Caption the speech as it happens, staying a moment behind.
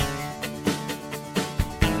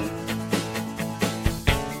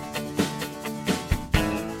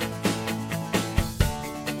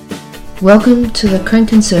Welcome to the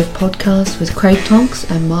Crank and Surf podcast with Craig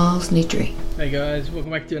Tonks and Miles Nidri. Hey guys,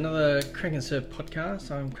 welcome back to another Crank and Surf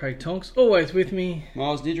podcast. I'm Craig Tonks, always with me.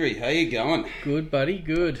 Miles Nidri, how you going? Good, buddy,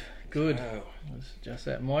 good. Oh. Let's adjust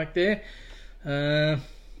that mic there.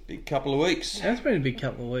 Big couple of weeks. It's been a big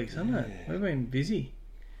couple of weeks, hasn't it? Yeah. We've been busy.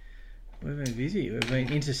 We've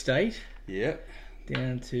been interstate, Yeah.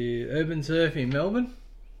 down to Urban Surf in Melbourne.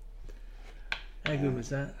 How good was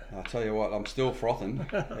that? I'll tell you what, I'm still frothing.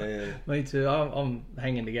 Me too. I'm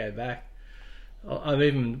hanging to go back. I've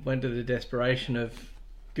even went to the desperation of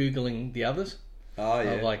Googling the others. Oh,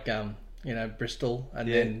 yeah. Like, Bristol and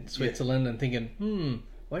Yeah, then Switzerland and thinking,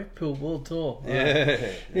 Wakepool World Tour.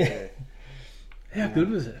 Yeah. How good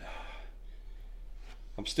was it?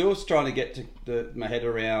 I'm still trying to get my head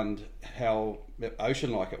around how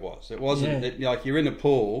ocean-like it was. It wasn't like you're in a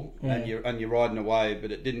pool and you're riding a wave,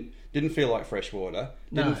 but it didn't feel like fresh water.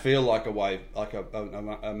 Didn't feel like a wave, like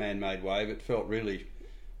a man-made wave. It felt really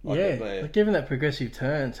like given that progressive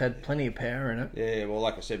turns had plenty of power in it. Yeah, well,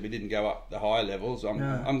 like I said, we didn't go up the higher levels.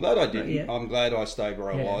 I'm glad I didn't. I'm glad I stayed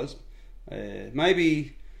where I was.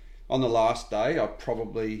 Maybe on the last day,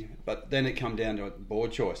 but then it come down to a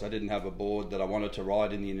board choice. I didn't have a board that I wanted to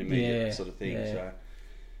ride in the intermediate sort of thing. So,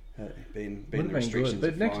 been restrictions. Good,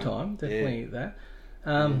 but next time, definitely that.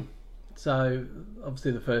 So,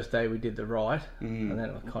 obviously, the first day we did the right, and then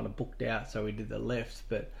it kind of booked out, so we did the left.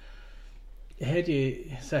 But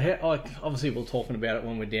obviously, we're talking about it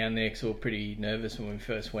when we're down there because we were pretty nervous when we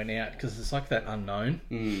first went out because it's like that unknown,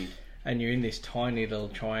 and you're in this tiny little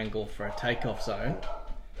triangle for a takeoff zone.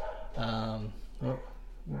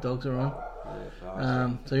 Dogs are on.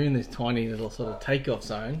 So you're in this tiny little sort of takeoff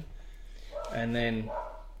zone, and then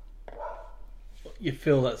you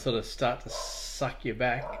feel that sort of start to suck you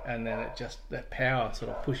back, and then that power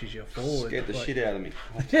sort of pushes you forward. Scared the shit out of me.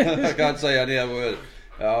 I can't say any other word.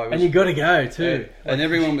 And you got to go too. And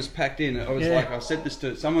everyone was packed in. I was like, I said this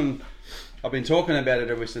to someone. I've been talking about it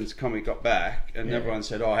ever since Comic got back, and everyone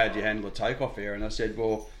said, "Oh, how'd you handle the takeoff area?" And I said,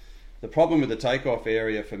 "Well, the problem with the takeoff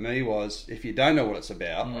area for me was if you don't know what it's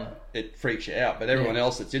about, it freaks you out. But everyone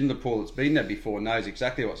else that's in the pool that's been there before knows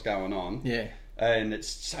exactly what's going on. Yeah. And it's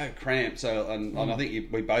so cramped. So and I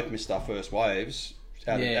think we both missed our first waves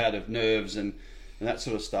out of nerves and that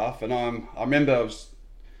sort of stuff. And I remember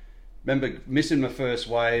missing my first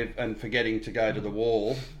wave and forgetting to go to the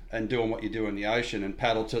wall and doing what you do in the ocean and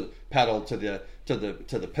paddle to the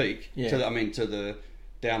peak. Yeah.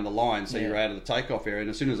 Down the line, so you're out of the takeoff area. And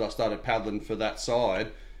as soon as I started paddling for that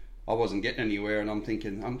side, I wasn't getting anywhere, and I'm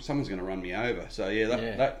thinking, someone's going to run me over. So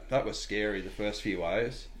that was scary. The first few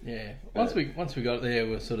waves. Yeah. Once we got there,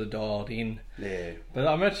 we were sort of dialed in. Yeah. But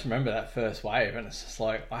I just remember that first wave, and it's just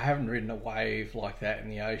like I haven't ridden a wave like that in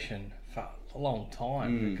the ocean for a long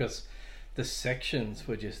time because the sections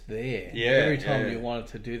were just there. Yeah. Every time you wanted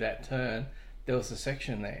to do that turn, there was a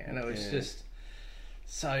section there, and it was just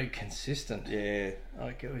so consistent. Yeah.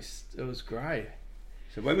 Like it was great.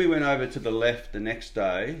 So when we went over to the left the next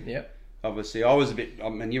day, obviously I was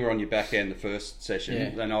you were on your back end the first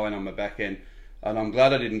session, then I went on my back end, and I'm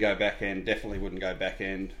glad I didn't go back end, definitely wouldn't go back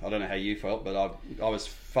end. I don't know how you felt, but I was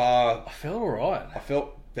far... I felt alright. I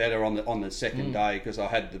felt better on the second day because I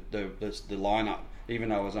had the lineup, even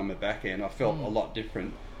though I was on my back end, I felt a lot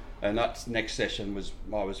different. And that next session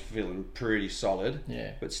I was feeling pretty solid.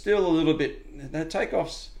 Yeah. But still a little bit, the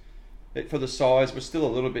takeoffs for the size was still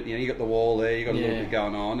a little bit, you got the wall there, you got a little bit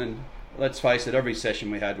going on. And let's face it, every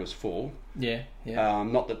session we had was full. Yeah.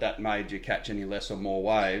 Not that made you catch any less or more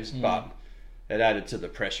waves, but it added to the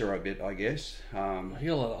pressure a bit, I guess. You got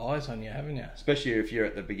a lot of eyes on you, haven't you? Especially if you're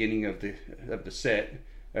at the beginning of the set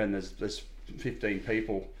and there's 15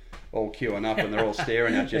 people all queuing up and they're all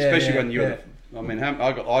staring at you, especially when you're... I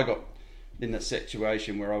got in that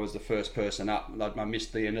situation where I was the first person up. I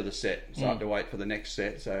missed the end of the set, so I had to wait for the next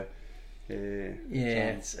set. So,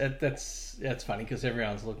 that's funny because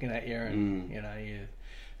everyone's looking at you, and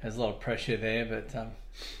there's a lot of pressure there. But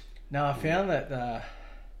no, I found that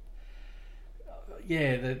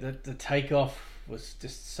the takeoff was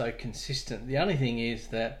just so consistent. The only thing is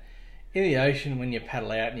that in the ocean, when you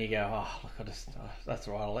paddle out and you go, that's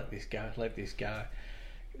all right, I'll let this go.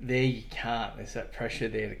 There you can't. There's that pressure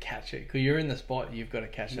there to catch it because you're in the spot. You've got to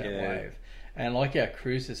catch that wave. And like our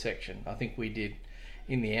cruiser section, I think we did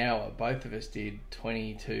in the hour. Both of us did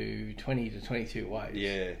 20 to 22 waves.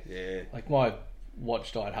 Yeah. Like my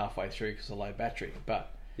watch died halfway through because of low battery,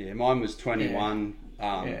 but mine was 21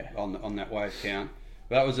 on that wave count.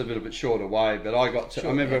 But that was a little bit shorter wave. But I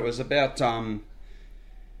remember it was about. I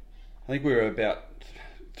think we were about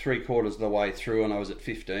 3/4 of the way through, and I was at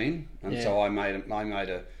 15, and so I made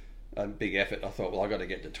a a big effort. I thought, well, I got to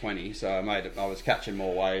get to 20, so I was catching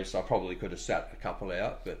more waves. So I probably could have sat a couple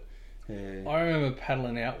out, but. Yeah. I remember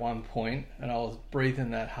paddling out one point and I was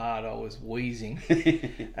breathing that hard, I was wheezing,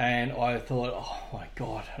 and I thought, oh my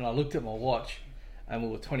God, and I looked at my watch and we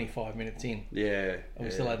were 25 minutes in. Yeah. And we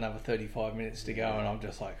still had another 35 minutes to go, and I'm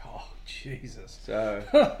just like, oh, Jesus. So,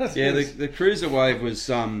 yeah, the Cruiser Wave was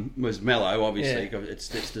mellow, obviously. Yeah. It's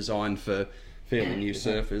designed for fairly new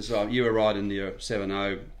surfers. You were riding your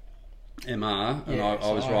 7.0 MR, and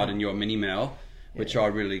I was riding your Mini Mal, which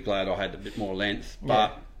I'm really glad I had a bit more length.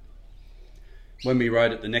 But when we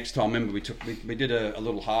rode it the next time, remember we did a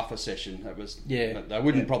little half a session. That was They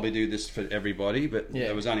wouldn't probably do this for everybody, but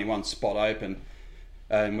there was only one spot open,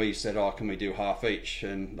 and we said, "Oh, can we do half each?"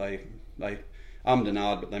 And they ummed and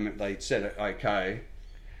ahed, but they said it okay.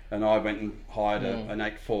 And I went and hired an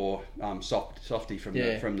 8.4 softy from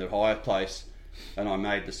the hire place, and I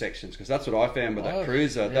made the sections, because that's what I found with that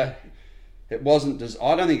Cruiser. That it wasn't.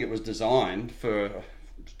 I don't think it was designed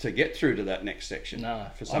to get through to that next section. No,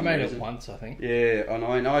 for some I made reason. it once, I think. Yeah,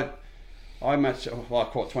 and I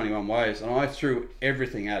caught 21 waves, and I threw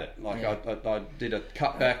everything at it. Like I did a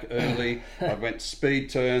cutback early. I went speed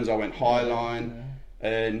turns. I went high line,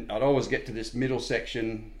 and I'd always get to this middle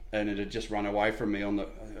section, and it had just run away from me on the.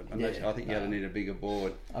 I think you had to need a bigger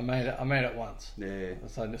board. I made it once. Yeah.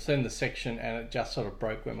 So I seen the section, and it just sort of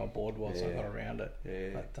broke where my board was. So I got around it.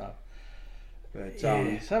 Yeah. But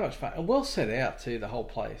so much fun, and well set out too, the whole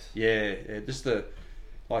place. Yeah, just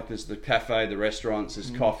there's the cafe, the restaurants, there's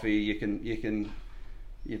coffee.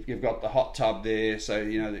 You've got the hot tub there, so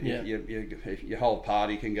you know your whole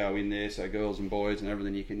party can go in there. So girls and boys and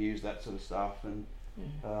everything, you can use that sort of stuff and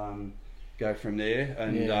go from there.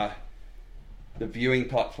 And the viewing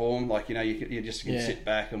platform, like you just can sit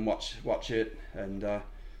back and watch it. And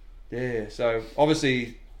so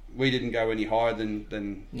obviously. We didn't go any higher than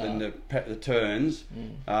the turns.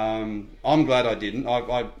 I'm glad I didn't. Like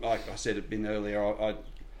I said it been earlier, I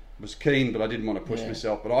was keen, but I didn't want to push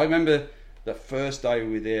myself. But I remember the first day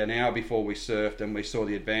we were there, an hour before we surfed, and we saw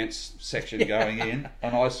the advanced section going in,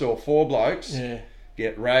 and I saw 4 blokes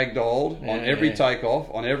get ragdolled on every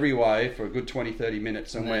takeoff, on every wave for a good 20-30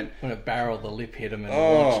 minutes, and when a barrel, the lip hit them and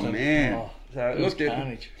launched them. Man. Oh, so it looked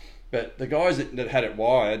carnage. But the guys that had it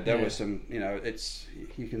wired, there was some,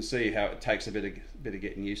 you can see how it takes a bit of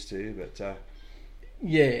getting used to. But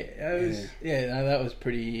that was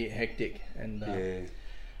pretty hectic, and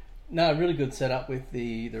no, really good setup with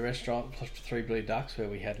the restaurant plus 3 Blue Ducks where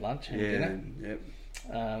we had lunch and dinner.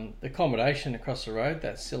 The accommodation across the road,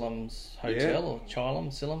 that Sillams Hotel or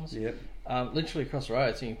Chilham Sillams. Literally across the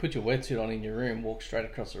road, so you can put your wetsuit on in your room, walk straight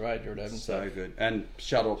across the road. You're at Evans. So good, and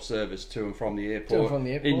shuttle service to and from the airport,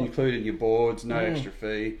 including your boards, no extra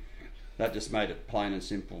fee. That just made it plain and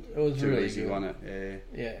simple. It was really easy, good. wasn't it?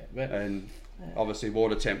 And obviously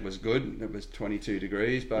water temp was good. It was 22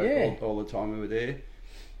 degrees, but all the time we were there.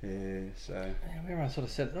 Everyone sort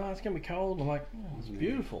of said, "Oh, it's going to be cold." I'm like, "Oh, it's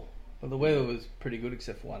beautiful." But the weather was pretty good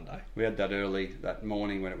except for one day. We had that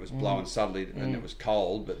morning when it was blowing suddenly and it was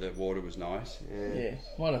cold, but the water was nice.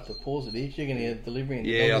 Might have to pause it if you're going to get delivery and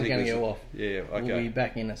the I dogs think are going to go off. Okay. We'll be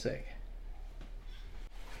back in a sec.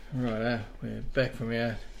 Right, we're back from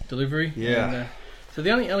our delivery. And, so the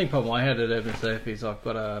only problem I had at Urban Surf is I've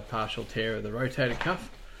got a partial tear of the rotator cuff,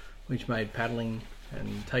 which made paddling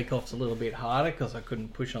and takeoffs a little bit harder because I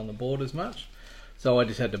couldn't push on the board as much. So I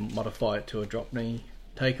just had to modify it to a drop knee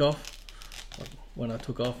takeoff. When I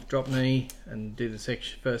took off, drop knee and do the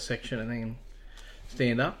first section and then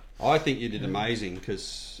stand up. I think you did amazing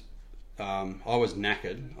because I was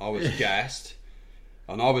knackered, I was gassed,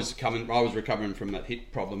 and I was recovering from that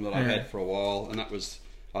hip problem that I had for a while, and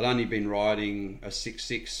I'd only been riding a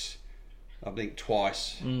 6.6, I think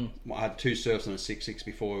twice. I had 2 surfs on a 6.6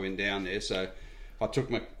 before we went down there, so I took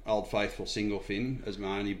my old faithful single fin as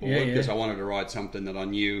my only board because I wanted to ride something that I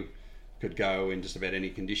knew could go in just about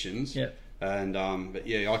any conditions. And but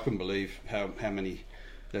I couldn't believe how many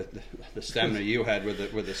the stamina you had with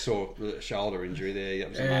the sore shoulder injury there. That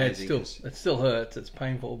was amazing. It still hurts. It's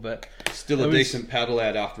painful, but still a decent paddle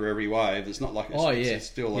out after every wave. It's not like it's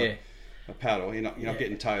still a paddle. You're not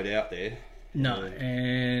getting towed out there. No,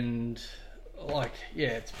 and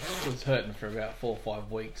it was hurting for about 4 or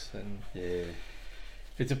 5 weeks, and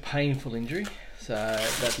it's a painful injury. So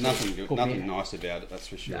that's nothing nice about it, that's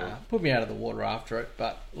for sure. Put me out of the water after it,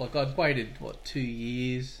 but I'd waited 2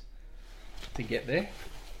 years to get there.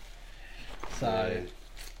 So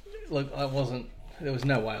there was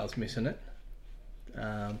no way I was missing it.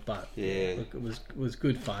 But it was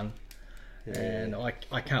good fun, and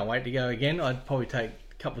I can't wait to go again. I'd probably take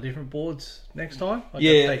couple of different boards next time. I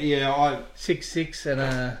 6.6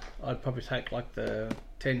 and I'd probably take like the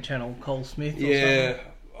 10 channel Cole Smith. Or something.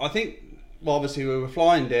 I think. Well, obviously we were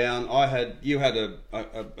flying down. You had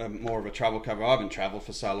a more of a travel cover. I haven't travelled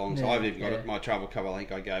for so long, so I've even got my travel cover. I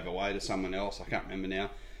think I gave away to someone else. I can't remember now.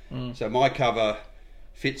 So my cover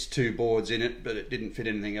fits 2 boards in it, but it didn't fit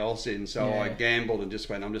anything else in. So I gambled and just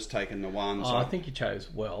went, I'm just taking the one. So I think you chose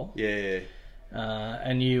well. Yeah.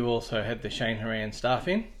 And you also had the Shane Horan staff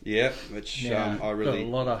in. Yeah, which I really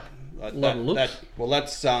got a lot of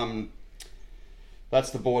looks. That's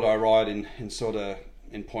the board I ride in sort of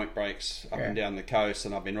in point breaks up and down the coast,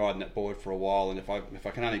 and I've been riding that board for a while. And if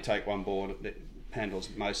I can only take one board, it handles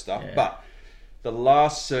most stuff. Yeah. But the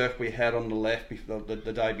last surf we had on the left,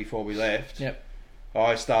 the day before we left,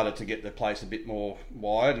 I started to get the place a bit more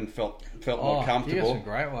wide and felt more comfortable. You got some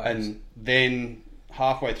great waves. And then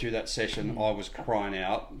halfway through that session, I was crying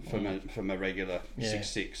out from a regular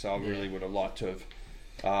 6.6. So I really would have liked to have.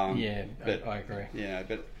 I agree. Yeah,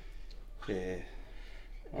 but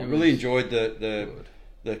I really enjoyed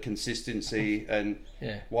the consistency and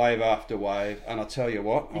wave after wave. And I tell you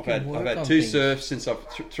what, I've had 2 surfs since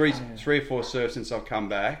three or 4 surfs since I've come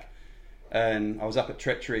back. And I was up at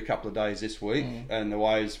Treachery a couple of days this week, and the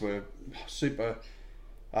waves were super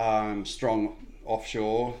strong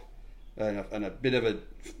offshore, and a bit of a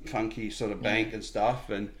funky sort of bank and stuff.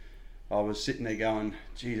 And I was sitting there going,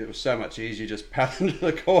 geez, it was so much easier just paddling to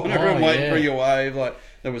the corner and waiting for your wave. Like,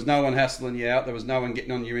 there was no one hassling you out. There was no one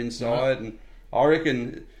getting on your inside. And I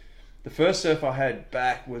reckon the first surf I had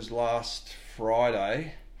back was last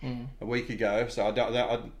Friday, a week ago. So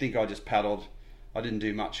I think I just paddled. I didn't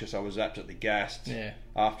do much because I was absolutely gassed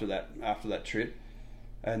after that trip.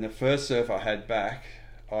 And the first surf I had back,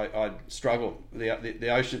 I struggled. The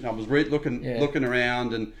ocean. I was looking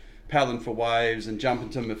around and paddling for waves and jumping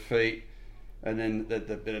to my feet, and then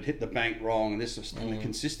it hit the bank wrong. And this was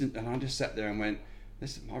consistent. And I just sat there and went,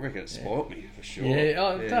 I reckon it spoilt me for sure.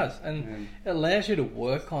 Yeah, it does, and it allows you to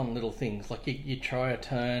work on little things. Like you try a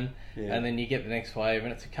turn, and then you get the next wave,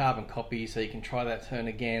 and it's a carbon copy, so you can try that turn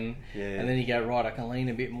again. And then you go, right, I can lean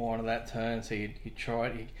a bit more onto that turn, so you try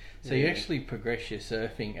it. So you actually progress your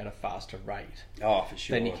surfing at a faster rate. Oh, for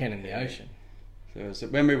sure. Than you can in the ocean. So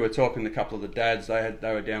when we were talking to a couple of the dads, they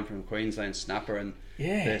were down from Queensland Snapper, and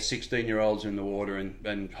their 16-year-olds in the water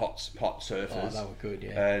and hot surfers. Oh, they were good,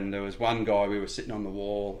 And there was one guy, we were sitting on the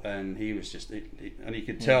wall, and he was just, and you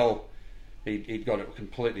could tell he'd got it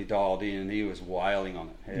completely dialed in, and he was wailing on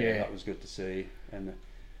it. That was good to see. And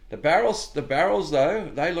the barrels though,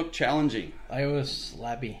 they look challenging. They were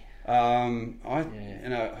slabby. I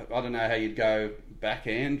don't know how you'd go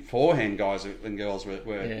backhand, forehand guys and girls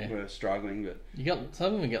were struggling, but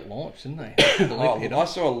some of them get launched, didn't they? I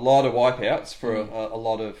saw a lot of wipeouts for a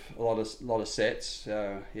lot of sets.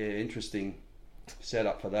 So interesting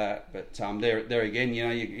setup for that. But there again,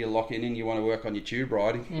 you lock in and you want to work on your tube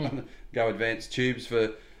riding, go advanced tubes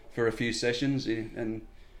for a few sessions, and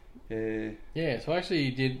So I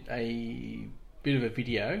actually did a bit of a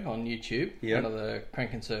video on YouTube, one of the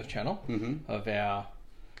Crank and Surf channel, of our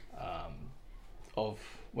of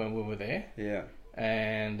when we were there. Yeah.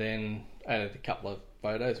 And then I added a couple of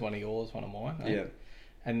photos, one of yours, one of mine. Yeah.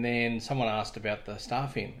 And then someone asked about the star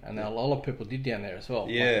fin, and a lot of people did down there as well.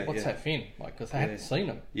 Yeah. What's that fin? Because they hadn't seen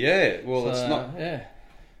them. Yeah. Well, it's not. Yeah.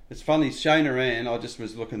 It's funny. Shane Horan, I just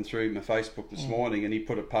was looking through my Facebook this morning, and he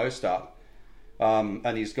put a post up.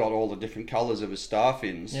 And he's got all the different colours of his star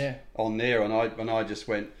fins on there, and I just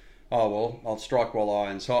went, oh well, I'll strike while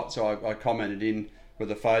iron's hot. So I commented in with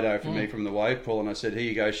a photo from me from the wave pool, and I said, here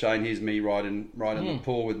you go, Shane, here's me riding the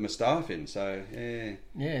pool with my star fin. So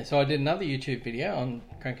so I did another YouTube video on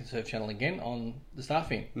Crank and Surf channel again on the star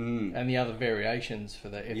fin and the other variations for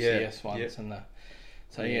the FCS ones and I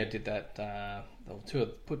did that.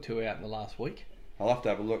 Put 2 out in the last week. I'll have to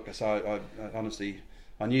have a look. So I honestly,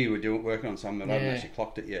 I knew you were working on something, but I haven't actually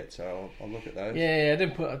clocked it yet, so I'll look at those. Yeah,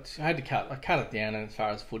 I had to cut it down as far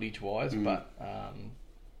as footage wise, but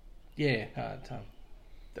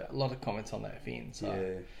a lot of comments on that fin.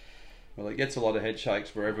 So. Well, it gets a lot of head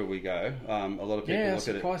shakes wherever we go. A lot of people look at it. I'm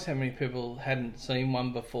surprised how many people hadn't seen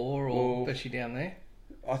one before, especially down there.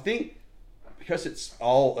 I think because it's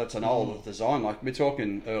old, it's an old design. Like we're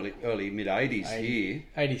talking early mid 80s here.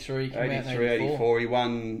 83, 84. He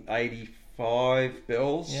won 85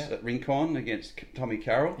 bells at Rincon against Tommy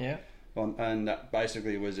Carroll. Yeah. And that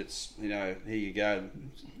basically was here you go,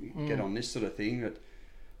 get on this sort of thing. But,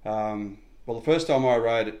 well, the first time I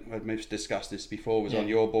rode it, we've discussed this before, was on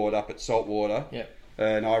your board up at Saltwater. Yeah.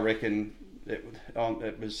 And I reckon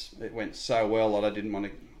it went so well that I didn't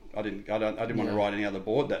want to ride any other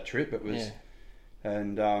board that trip. It was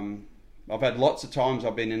And I've had lots of times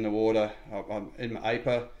I've been in the water. I'm in my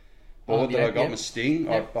APA board that I got my sting.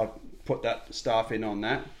 Yep. I put that staff in on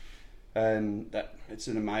that, and that it's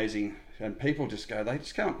an amazing. And people just go, they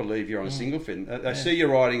just can't believe you're on a single fin. They see you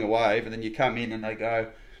riding a wave, and then you come in and they go,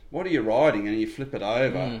 "What are you riding?" And you flip it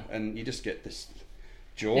over, and you just get this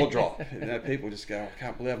jaw drop. People just go, "I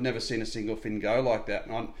can't believe I've never seen a single fin go like that."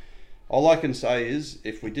 And all I can say is,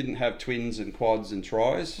 if we didn't have twins and quads and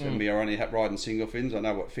tries, and we are only riding single fins, I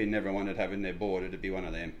know what fin everyone would have in their board. It'd be one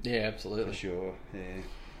of them. Yeah, absolutely. For sure, yeah.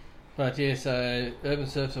 But yeah, so Urban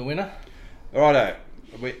Surf's a winner. Righto.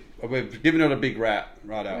 We've given it a big wrap.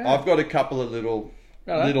 Righto. Yeah. I've got a couple of little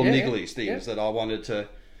nigglies things that I wanted to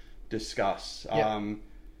discuss. Yep.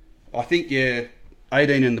 I think,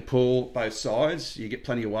 18 in the pool, both sides. You get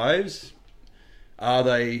plenty of waves. Are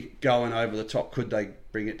they going over the top? Could they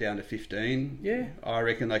bring it down to 15? Yeah. I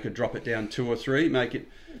reckon they could drop it down 2 or 3, make it,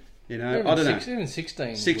 I don't know. Even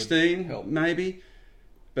 16. 16, would help. maybe.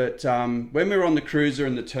 But when we were on the cruiser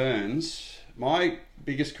and the turns, my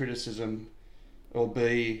biggest criticism will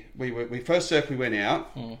be, we first surf we went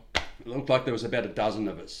out, it looked like there was about a dozen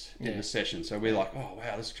of us in the session. So we're like, oh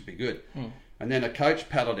wow, this could be good. And then a coach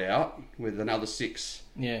paddled out with another 6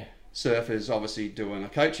 surfers obviously doing a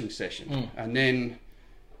coaching session. And then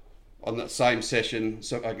on that same session,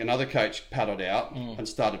 so like another coach paddled out and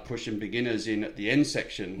started pushing beginners in at the end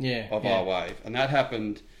section of our wave. And that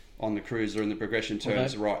happened on the cruiser and the progression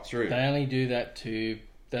turns right through. They only do that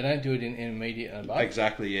they don't do it in intermediate and above.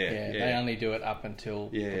 Exactly, They only do it up until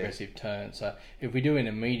progressive turn. So if we do an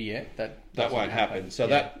immediate, that won't happen. So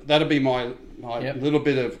that'll be my little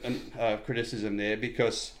bit of criticism there,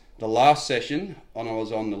 because the last session, when I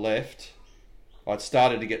was on the left, I'd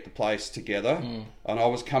started to get the place together, and I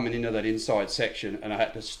was coming into that inside section, and I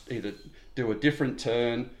had to either do a different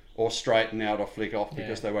turn or straighten out or flick off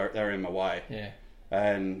because they were in my way.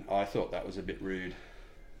 And I thought that was a bit rude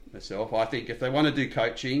myself. I think if they want to do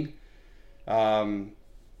coaching,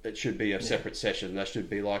 it should be a separate session. That should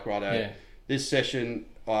be like, this session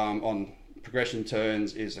on progression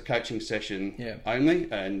turns is a coaching session only,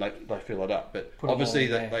 and they fill it up. But obviously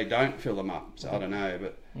they don't fill them up, so I don't know.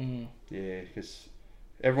 But because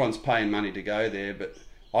everyone's paying money to go there. But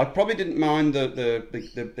I probably didn't mind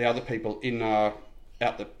the other people in the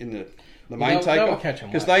main takeoff,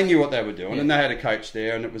 because they knew what they were doing, and they had a coach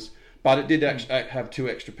there, and it was. But it did actually have 2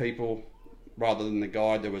 extra people rather than the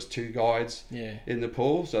guide. There was 2 guides in the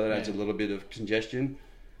pool, so that adds a little bit of congestion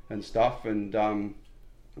and stuff. And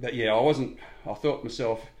but I thought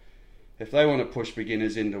myself, if they want to push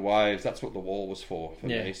beginners into waves, that's what the wall was for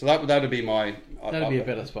me. So that'd be my. That'd be a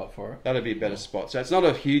better spot for it. That'd be a better spot. So it's not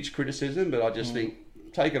a huge criticism, but I just think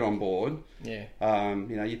take it on board. You're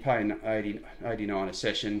paying 89 a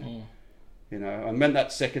session. And when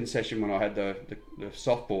that second session, when I had the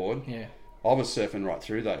soft board, I was surfing right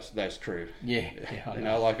through those crew.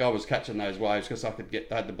 Like I was catching those waves because I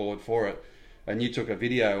had the board for it. And you took a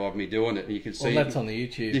video of me doing it, and you could see. Well, that's on the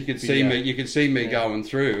YouTube. You could see me going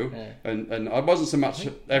through, and I wasn't so much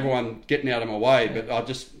everyone getting out of my way, but I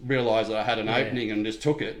just realised that I had an opening and just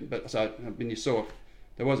took it. But so when you saw,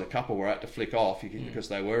 there was a couple where I had to flick off because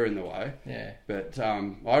they were in the way. But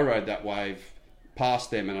I rode that wave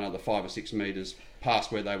past them and another 5 or 6 meters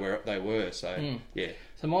past where they were. So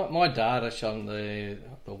So my data showing the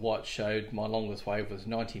watch showed my longest wave was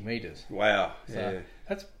 90 meters. Wow. So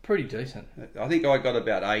that's pretty decent. I think I got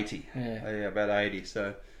about 80. Yeah, about 80.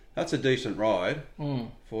 So that's a decent ride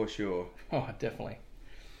for sure. Oh, definitely.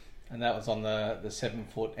 And that was on the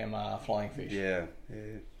 7-foot MR Flying Fish. Yeah.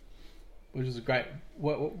 Which was a great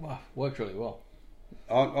worked really well.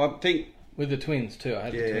 I think. With the twins too, I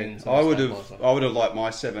had the twins. I would have liked my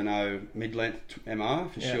 7.0 mid-length MR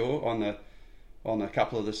for sure on a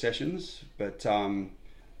couple of the sessions, but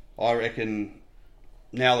I reckon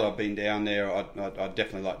now that I've been down there, I'd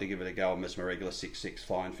definitely like to give it a go as my regular 6.6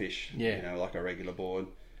 Flying Fish. Like a regular board.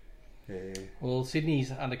 Well,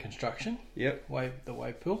 Sydney's under construction. The wave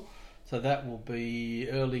pool, so that will be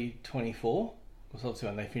early 24. Because obviously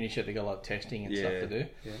when they finish it, they got a lot of testing and stuff to do.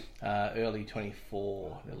 Early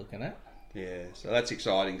 24, they're looking at. So that's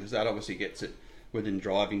exciting because that obviously gets it within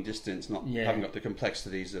driving distance, not haven't got the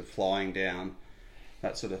complexities of flying down,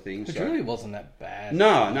 that sort of thing. Which really wasn't that bad.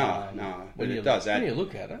 No. But it does add. When you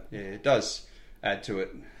look at it. It does add to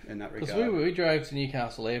it in that regard. Because we drove to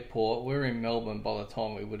Newcastle Airport. We were in Melbourne by the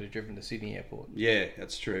time we would have driven to Sydney Airport. Yeah,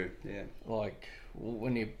 that's true. Yeah. Like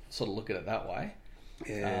when you sort of look at it that way.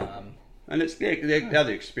 And it's the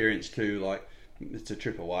other experience too. Like it's a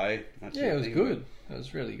trip away. It was good. It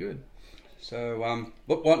was really good. So,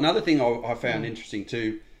 but another thing I found interesting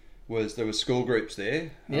too was there were school groups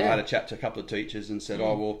there. Yeah. I had a chat to a couple of teachers and said,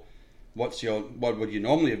 "Oh well, what would you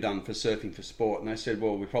normally have done for surfing for sport?" And they said,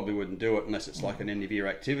 "Well, we probably wouldn't do it unless it's like an end of year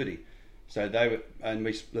activity." So there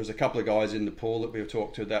was a couple of guys in the pool that we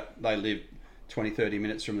talked to that they lived 20-30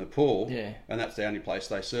 minutes from the pool, and that's the only place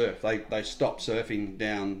they surf. They stop surfing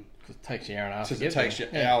down. It takes you an hour and a half. Because it takes you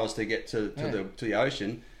hours to get to the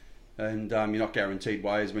ocean, and you're not guaranteed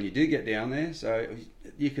waves when you do get down there. So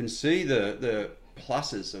you can see the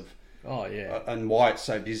pluses of and why it's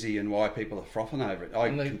so busy and why people are frothing over it. I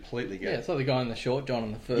completely get it. Yeah, it's like the guy in the short john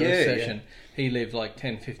on the first session. He lived like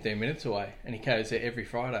 10-15 minutes away, and he goes there every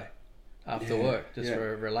Friday after work just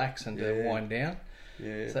for a relax and to wind down.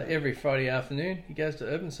 Yeah. So every Friday afternoon he goes to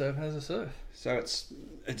Urban Surf and has a surf. So it's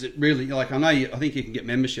really like I think you can get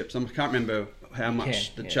memberships. I can't remember how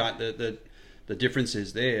much the difference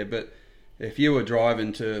is there, but if you were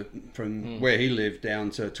driving from where he lived down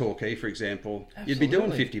to Torquay, for example, you'd be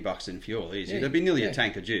doing $50 in fuel easy. There'd be nearly a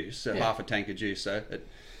tank of juice, half a tank of juice. So at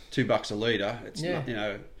 $2 a litre, it's not,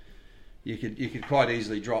 you could quite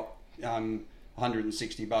easily drop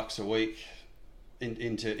 $160 a week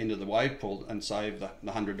into the wave pool and save the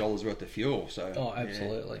 $100 worth of fuel. So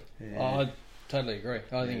absolutely. I totally agree.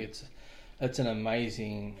 I think it's an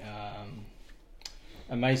amazing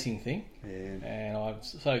thing, and I'm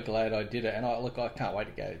so glad I did it. And I can't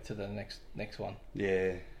wait to go to the next one.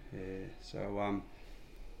 So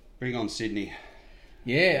bring on Sydney.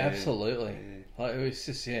 Absolutely. Like, it was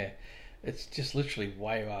just it's just literally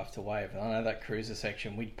wave after wave. I know that cruiser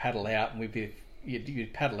section, we'd paddle out and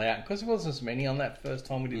you'd paddle out, because there wasn't as many on that first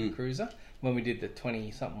time we did the cruiser, when we did the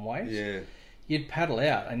 20-something waves. You'd paddle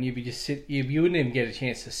out and you'd be just you wouldn't even get a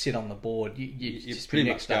chance to sit on the board. You'd just pretty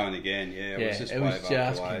much going again. It was just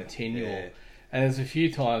continual. And there's a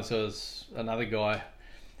few times there was another guy,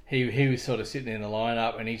 he was sort of sitting in the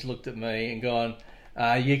lineup and he's looked at me and gone,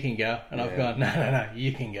 you can go. And I've gone, no,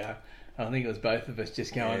 you can go. And I think it was both of us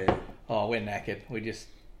just going, oh, we're knackered.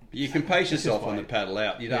 You can pace yourself on the paddle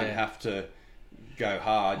out. You don't have to go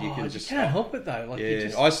hard. You can't help it though.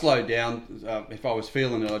 I slowed down. If I was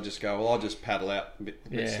feeling it, I'd just go, well, I'll just paddle out a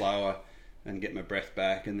bit slower and get my breath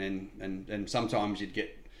back, and then and sometimes you'd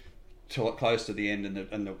get close to the end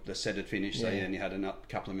and the set had finished, so then you had a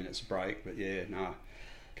couple of minutes break. But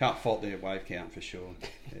can't fault their wave count for sure.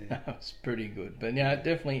 That was pretty good. But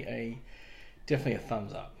definitely a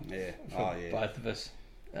thumbs up. For both of us.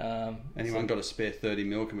 Anyone got a spare 30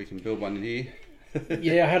 mil? And we can build one in here.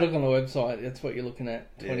 I had a look on the website. That's what you're looking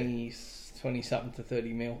at, 20 something to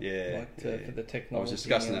 30 mil. For the technology. I was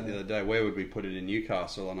discussing that the other day. Where would we put it in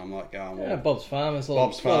Newcastle? And I'm like, Bob's Farm. There's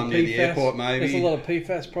Bob's Farm near the airport, maybe. There's a lot of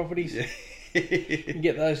PFAS properties. You can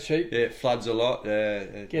get those cheap. It floods a lot.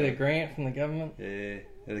 Get a grant from the government.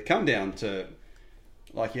 They come down to,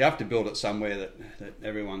 like, you have to build it somewhere that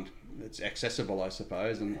everyone. It's accessible, I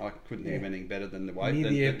suppose, and I couldn't think of anything better than the way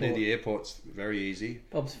near the airport's very easy.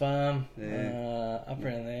 Bob's Farm, up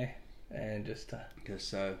around there, and just.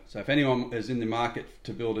 So if anyone is in the market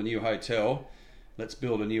to build a new hotel, let's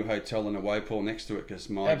build a new hotel and a wave pool next to it. Because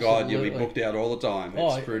God, you'll be booked out all the time.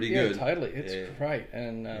 It's pretty good. Totally, it's great,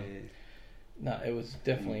 and it was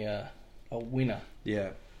definitely a winner.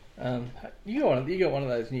 Yeah. You got one of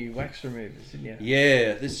those new wax removers, didn't you?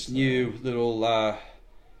 Yeah, this new little.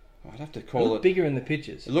 I'd have to call it bigger in the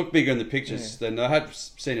pictures. It looked bigger in the pictures than I had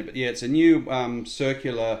seen it, but it's a new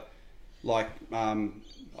circular,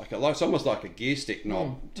 it's almost like a gear stick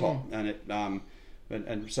knob top, and it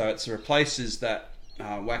and so it replaces that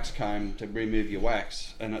wax comb to remove your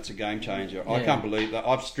wax, and it's a game changer. I can't believe that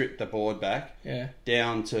I've stripped the board back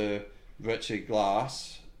down to virtually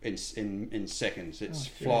glass in seconds. It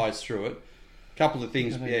flies through it. Couple of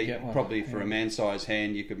things, probably for a man-sized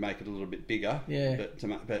hand, you could make it a little bit bigger.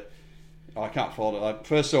 But I can't fault it. I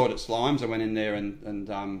first saw it at Slimes. I went in there and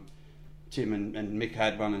Tim and Mick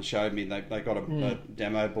had one and showed me. They got a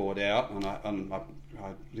demo board out, and I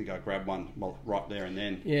think I grabbed one right there and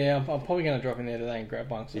then. Yeah, I'm probably going to drop in there today and grab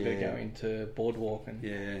one, because I'm going to go into Boardwalk and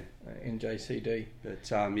in JCD. But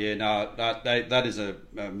that is an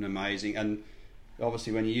amazing. And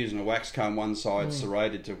obviously, when you're using a wax comb, one side's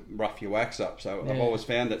serrated to rough your wax up. So I've always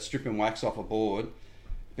found that stripping wax off a board,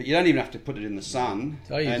 but you don't even have to put it in the sun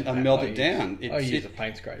and melt it down. I use a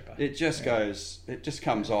paint scraper. It just goes. It just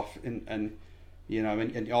comes off, and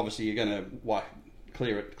obviously you're going to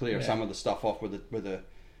clear some of the stuff off with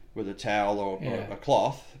a towel or a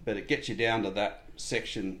cloth, but it gets you down to that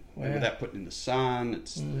section without putting it in the sun.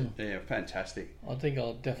 It's fantastic. I think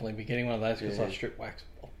I'll definitely be getting one of those, because I strip wax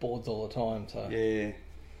off boards all the time. So I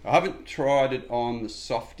haven't tried it on the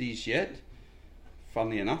softies yet.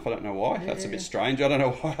 Funnily enough, I don't know why. That's a bit strange. I don't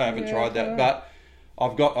know why I haven't tried that, but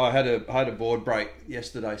I had a board break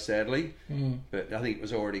yesterday, sadly, but I think it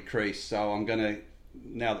was already creased. So I'm gonna,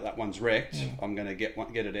 now that one's wrecked, I'm gonna get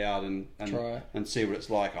it out and see what it's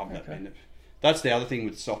like. That's the other thing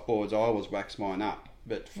with softboards. I always wax mine up,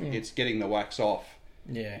 but it's getting the wax off.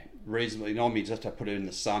 Yeah. Reasonably. Normally, you just have to put it in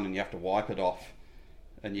the sun and you have to wipe it off,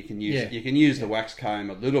 and you can use the wax comb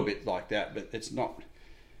a little bit like that, but it's not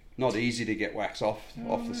easy to get wax off the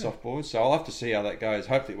softboard. So I'll have to see how that goes.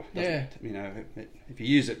 Hopefully, if you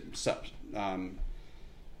use it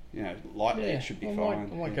lightly, it should be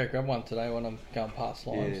fine. I might go grab one today when I'm going past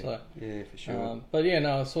Lime. Yeah, so for sure. But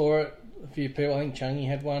I saw it. A few people, I think Chungy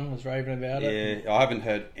had one, was raving about it. Yeah, I haven't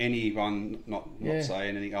heard anyone not say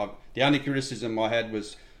anything. The only criticism I had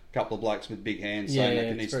was a couple of blokes with big hands saying that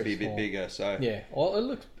it needs to be a bit bigger. So well, it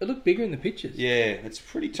looked bigger in the pictures. Yeah, it's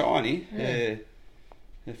pretty tiny. Yeah.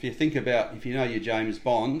 If you think about, if you know your James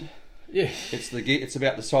Bond, it's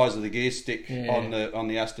about the size of the gear stick on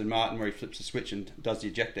the Aston Martin where he flips the switch and does the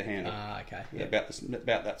ejector handle. Okay. Yeah.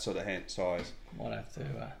 About that sort of hand size. Might have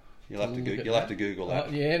to. You'll have to Google that.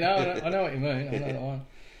 I know what you mean. I know that one.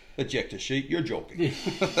 Ejector sheet. You're joking.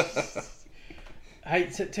 Hey,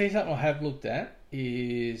 so tell you something I have looked at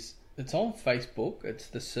is it's on Facebook. It's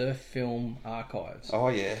the Surf Film Archives. Oh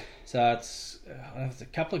yeah. So it's a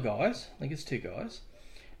couple of guys. I think it's 2 guys,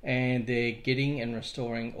 and they're getting and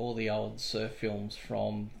restoring all the old surf films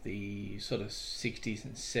from the sort of 60s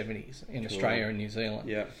and 70s in Australia and New Zealand.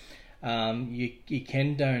 Yeah. You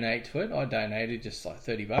can donate to it. I donated just like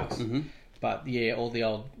 $30. But all the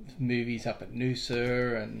old movies up at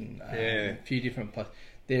Noosa and a few different places,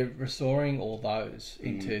 they're restoring all those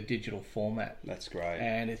into digital format. That's great,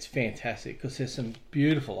 and it's fantastic because there's some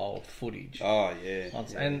beautiful old footage. Oh yeah,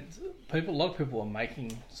 and a lot of people were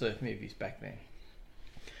making surf movies back then,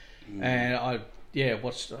 and I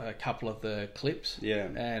watched a couple of the clips. Yeah,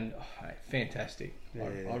 and fantastic. Yeah.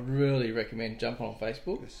 I really recommend jumping on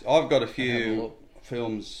Facebook. I've got a few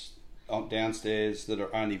films downstairs that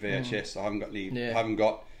are only VHS. I haven't got any. I haven't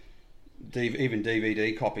got even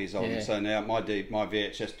DVD copies of them. So now my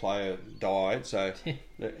VHS player died. So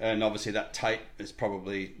and obviously that tape is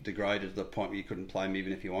probably degraded to the point where you couldn't play them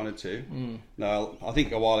even if you wanted to. No, I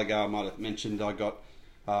think a while ago I might have mentioned I got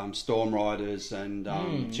Storm Riders and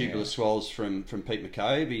Tubular Swells from Pete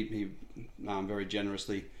McCabe. He very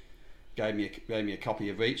generously gave me a copy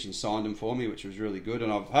of each and signed them for me, which was really good.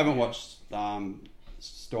 And I haven't watched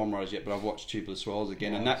Storm Riders yet, but I've watched Tubular Swells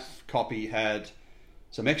again. Nice. And that copy had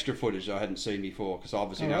some extra footage I hadn't seen before, because I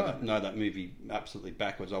obviously know that movie absolutely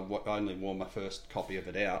backwards. I only wore my first copy of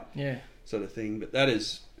it out, sort of thing. But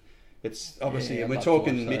it's obviously, and we're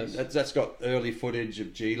talking that's got early footage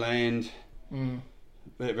of G-Land.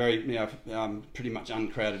 Very, pretty much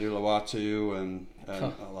uncrowded Uluwatu, and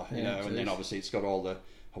and then obviously it's got all the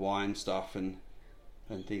Hawaiian stuff and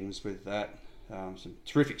things with that. Some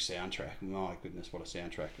terrific soundtrack. My goodness, what a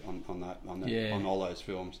soundtrack on all those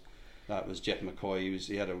films. That was Jeff McCoy.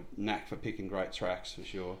 He had a knack for picking great tracks, for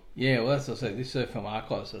sure. Yeah, well, that's what I said. This Surf Film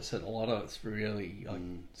Archives, I said a lot of it's really like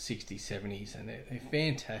 60s, 70s, and they're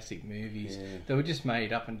fantastic movies. Yeah. They were just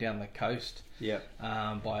made up and down the coast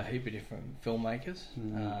by a heap of different filmmakers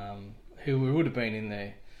who would have been in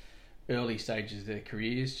their early stages of their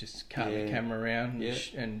careers, just carting the camera around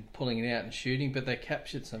and pulling it out and shooting, but they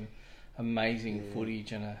captured some amazing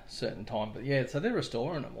footage in a certain time. But so they're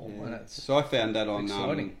restoring them all, and it's so I found that on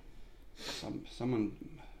exciting. Someone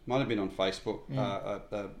might have been on Facebook,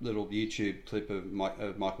 a little YouTube clip of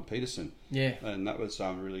Michael Peterson. Yeah, and that was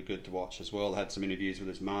really good to watch as well. Had some interviews with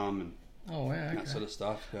his mum and that sort of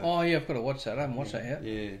stuff. I've got to watch that. I haven't watched that yet.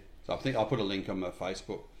 Yeah, so I think I'll put a link on my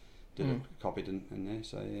Facebook. Copied in there.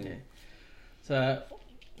 So So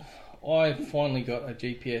I finally got a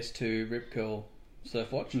GPS to Rip Curl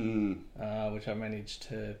surf watch, which I managed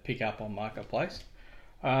to pick up on Marketplace.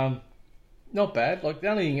 Not bad. Like the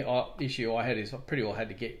only issue I had is I pretty well had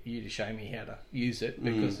to get you to show me how to use it,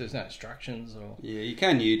 because there's no instructions or. Yeah, you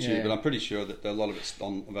can YouTube, but I'm pretty sure that a lot of it's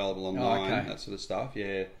available online, that sort of stuff.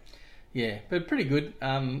 Yeah. Yeah, but pretty good.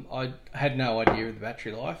 I had no idea of the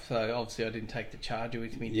battery life, so obviously I didn't take the charger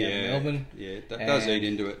with me down in Melbourne. Yeah, that does eat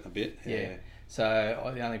into it a bit. Yeah.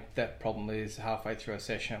 So the only problem is halfway through a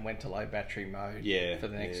session it went to low battery mode for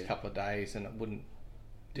the next couple of days, and it wouldn't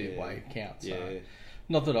do wave count. So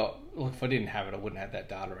not that if I didn't have it, I wouldn't have that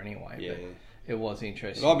data anyway. Yeah. But it was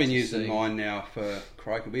interesting. But I've been using mine now for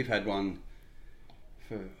Croker. We've had one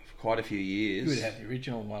for quite a few years. You would have the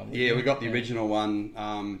original one. Yeah, we got the original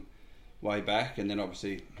one way back, and then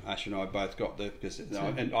obviously Ash and I both got because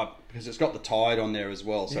it's got the Tide on there as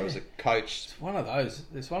well. So it was a coach. It's one of those.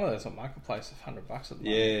 There's one of those on Marketplace of $100 at the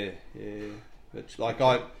moment. Yeah. But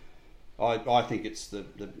like I think it's the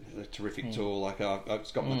terrific tool. Like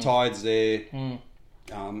it's got my tides there.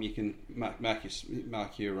 You can mark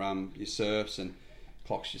your surfs and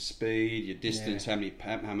clocks your speed, your distance, how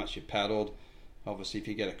much you paddled. Obviously, if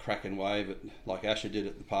you get a cracking wave, like Asher did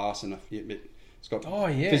at the pass, and it's got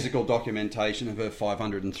physical documentation of her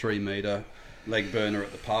 503 metre leg burner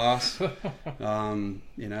at the pass. You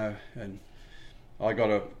know, and I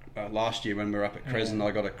got last year when we were up at Crescent,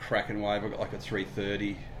 I got a cracking wave. I got like a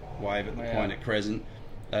 330 wave at the point at Crescent.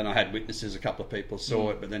 And I had witnesses, a couple of people saw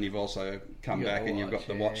it, but then you've also come back and you've got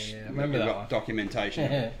the watch. I remember you've that got one.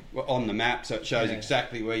 documentation on the map, so it shows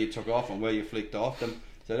exactly where you took off and where you flicked off. And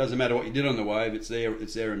so it doesn't matter what you did on the wave; it's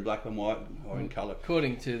there in black and white or in colour.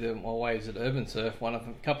 According to my waves at Urban Surf, a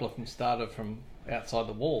couple of them started from outside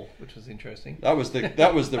the wall, which was interesting. That was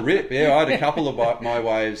the rip. Yeah, I had a couple of my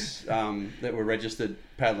waves that were registered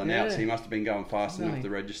paddling out, so he must have been going fast enough to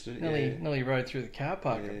register. Nearly rode through the car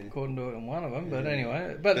park according to it in one of them. But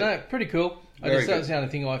anyway, no, pretty cool. That was the only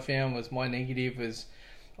thing I found was my negative was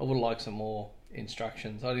I would like some more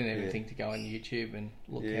instructions. I didn't even think to go on YouTube and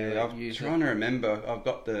look how to use it. I'm trying to remember. I've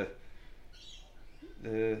got the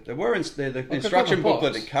instruction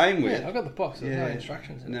booklet it came with. Yeah, I got the box. There's no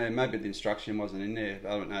instructions in it. No, maybe the instruction wasn't in there. I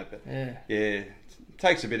don't know, but it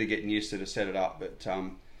takes a bit of getting used to set it up. But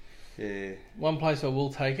one place I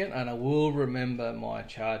will take it, and I will remember my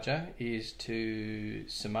charger, is to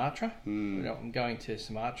Sumatra. I'm going to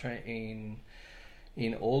Sumatra in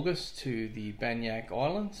August to the Banyak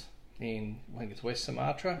Islands I think it's West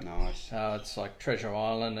Sumatra. Nice. It's like Treasure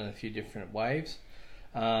Island and a few different waves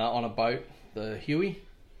on a boat. The Huey,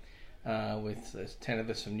 with there's 10 of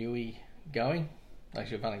us from Newey going.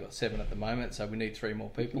 Actually, we've only got 7 at the moment, so we need 3 more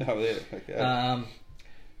people. Oh, yeah, okay.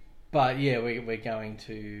 But yeah, we're going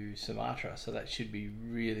to Sumatra, so that should be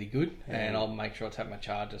really good. And I'll make sure I take my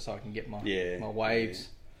charger so I can get my waves.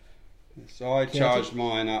 Yeah. So I charged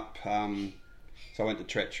mine up. So I went to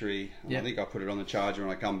Treachery. I think I put it on the charger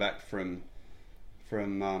when I come back from. Well,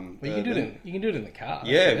 you can do it in the car.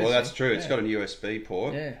 Yeah, well that's true. It's got a USB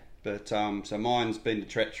port. Yeah. But so mine's been to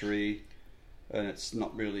Treachery, and it's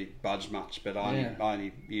not really budged much. But I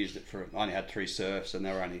only used it for. I only had 3 surfs, and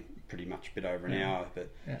they were only pretty much a bit over an hour. But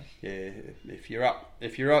if you're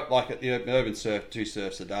up like at the Urban Surf, 2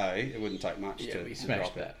 surfs a day, it wouldn't take much to we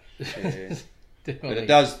smashed drop that. Yeah. But it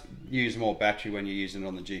does use more battery when you're using it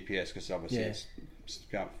on the GPS because obviously it's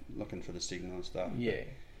looking for the signal and stuff. Yeah.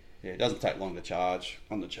 Yeah, it doesn't take long to charge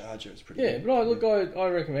on the charger. It's pretty. Yeah, good. But I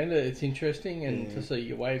recommend it. It's interesting and to see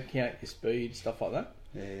your wave count, your speed, stuff like that.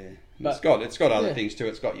 Yeah, but it's got other things too.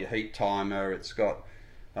 It's got your heat timer. It's got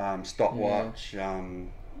stopwatch. You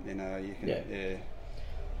know, you can.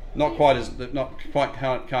 Not quite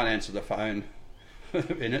can't answer the phone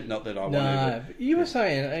in it. Not that I want to. No, but you were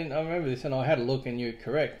saying, and I remember this, and I had a look, and you're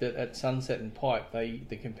correct that at Sunset and Pipe,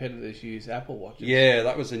 the competitors use Apple Watches. Yeah,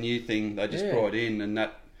 that was a new thing they just brought in, and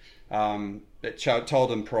that. It told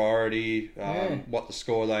them priority, what the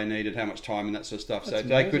score they needed, how much time, and that sort of stuff. That's so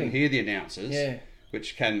they couldn't hear the announcers,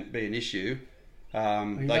 which can be an issue.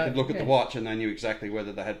 They could look at the watch and they knew exactly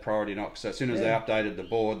whether they had priority or not. So as soon as they updated the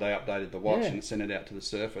board, they updated the watch and sent it out to the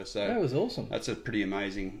surfer. So that was awesome. That's a pretty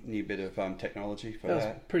amazing new bit of technology for that. Was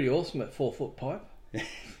pretty awesome at 4-foot pipe.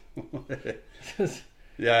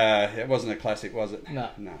 Yeah, it wasn't a classic, was it?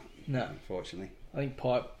 No. Unfortunately. I think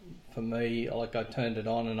pipe for me, I turned it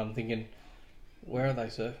on and I'm thinking, where are they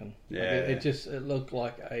surfing? Yeah, like it looked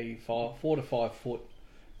like a 4 to 5 foot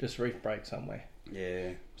just reef break somewhere. Yeah,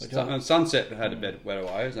 Sunset had a better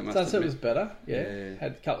waves. Sunset was better. Yeah,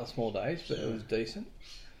 had a couple of small days, but it was decent.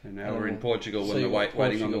 And now we're in Portugal when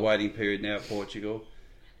waiting on the waiting period now at Portugal.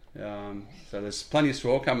 So there's plenty of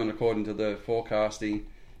swell coming according to the forecasting.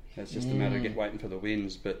 It's just a matter of waiting for the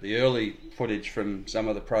winds. But the early footage from some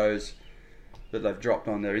of the pros that they've dropped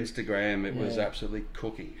on their Instagram, it was absolutely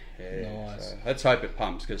cooking. Yeah. Nice. So let's hope it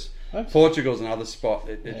pumps because Portugal's another spot.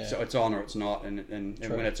 It's on or it's not, and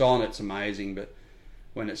when it's on, it's amazing. But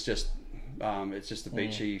when it's just a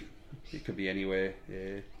beachy, it could be anywhere.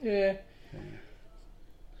 Yeah.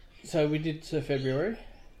 So we did February.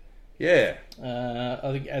 Yeah.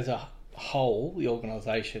 I think as a whole, the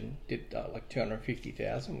organisation did like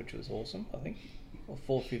 250,000, which was awesome. I think. Or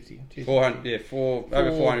 450. 400,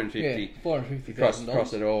 over 450. Yeah, $450,000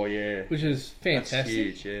 across it all, which is fantastic. That's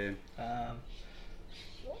huge, yeah.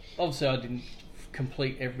 Obviously, I didn't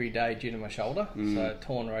complete every day due to my shoulder, so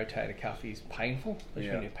torn rotator cuff is painful,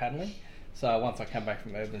 especially when you're paddling. So once I come back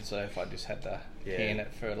from Urban Surf, I just had to can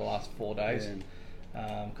it for the last 4 days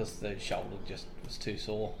because the shoulder just was too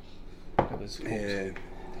sore. It was cooked. Yeah.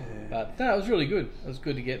 But no, it was really good. It was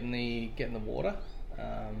good to get in the water.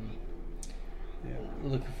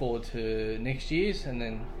 looking forward to next year's, and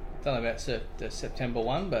then don't know about the September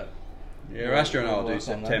one, but Astra and I'll do work on that.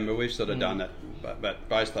 September. We've sort of done that, but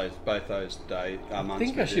both those months. I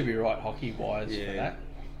think I should be right hockey wise for Yeah. that.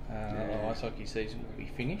 The ice hockey season will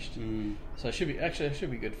be finished, so it should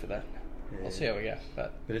be good for that. Yeah. I'll see how we go,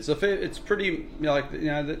 but it's pretty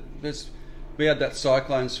we had that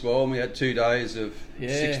cyclone swell, and we had 2 days of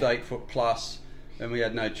 6 to 8 foot plus, and we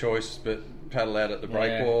had no choice but paddle out at the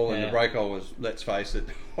break wall, and the break wall was, let's face it,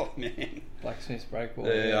 oh man, Blacksmith's break wall.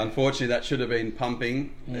 unfortunately that should have been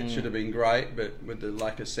pumping. It should have been great, but with the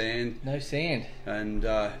lack of sand, No sand. and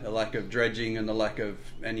the lack of dredging, and the lack of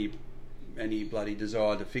any bloody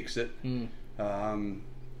desire to fix it,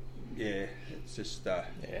 it's just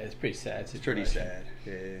It's pretty sad. it's pretty sad,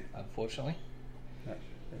 Unfortunately, but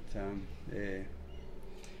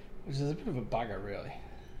which is a bit of a bugger, really.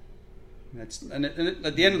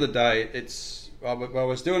 at the end of the day, I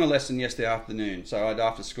was doing a lesson yesterday afternoon, so I had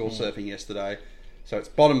after school surfing yesterday, so it's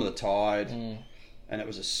bottom of the tide, and it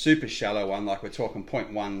was a super shallow one, like we're talking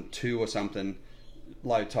 0.12 or something,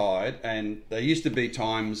 low tide, and there used to be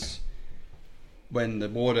times when the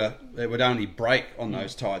water, it would only break on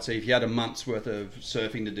those tides. So if you had a month's worth of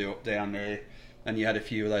surfing to do down there, and you had a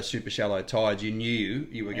few of those super shallow tides, you knew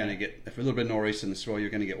you were going to get, if a little bit of nor'easter in the swell, you were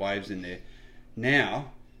going to get waves in there.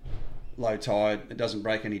 Now, low tide, it doesn't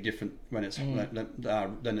break any different when it's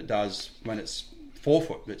than it does when it's 4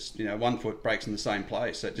 foot. It's 1 foot breaks in the same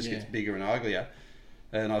place, so it just gets bigger and uglier.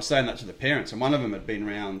 And I was saying that to the parents, and one of them had been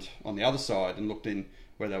around on the other side and looked in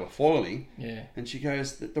where they were foiling, and she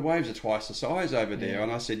goes, the waves are twice the size over there.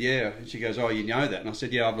 And I said, yeah. And she goes, oh, you know that? And I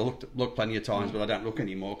said, yeah, I've looked plenty of times, but I don't look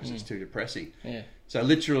anymore because it's too depressing. So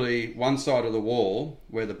literally one side of the wall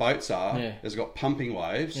where the boats are has got pumping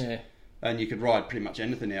waves, and you could ride pretty much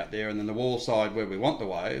anything out there. And then the wall side where we want the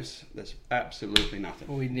waves, there's absolutely nothing.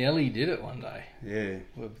 Well, we nearly did it one day. Yeah.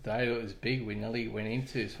 The day it was big, we nearly went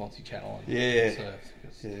into Swansea Channel and surfed.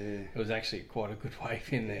 It was actually quite a good wave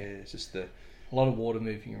in there. Yeah, it's just a lot of water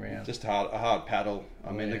moving around. Just a hard paddle.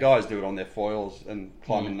 I mean, the guys do it on their foils and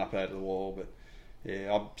climbing up out of the wall, but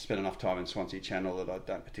I've spent enough time in Swansea Channel that I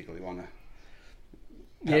don't particularly want to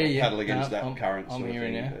paddle against that current. I'm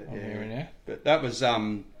hearing now. But that was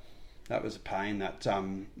a pain.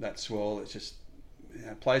 That swell. It's just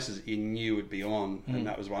places you knew would be on, and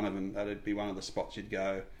that was one of them. That'd be one of the spots you'd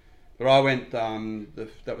go. But I went.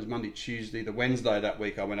 That was Monday, Tuesday. The Wednesday that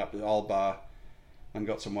week, I went up to Old Bar and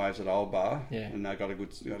got some waves at Old Bar, and I got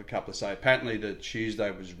a couple of say. Apparently the Tuesday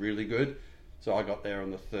was really good, so I got there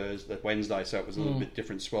on the Wednesday, so it was a little bit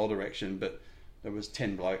different swell direction, but there was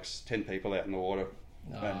 10 people out in the water,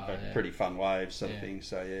 and pretty fun waves sort of thing.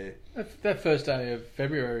 So that first day of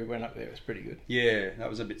February we went up there, it was pretty good. Yeah, that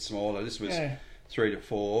was a bit smaller. This was 3 to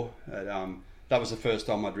 4. That was the first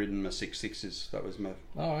time I'd ridden my 6.6s. That was my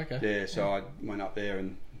so I went up there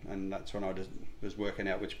and that's when I just was working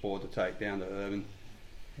out which board to take down to Irvine.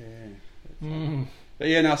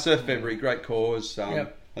 But Surf February, great cause. I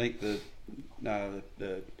think the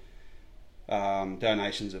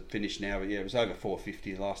donations are finished now, but it was over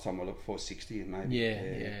 450 last time I looked, 460 maybe.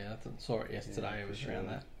 I saw it yesterday. It was around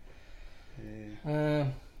that.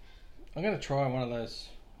 I'm going to try one of those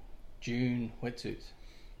June wetsuits.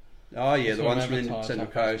 Oh yeah, the ones from Central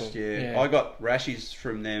Coast. I got rashes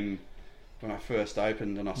from them when I first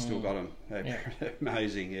opened, and I still got them. They're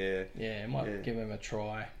amazing. I might give them a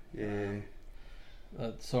try. I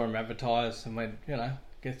saw them advertised and went,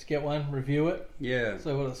 get one, review it.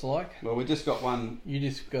 See what it's like. Well, we just got one. You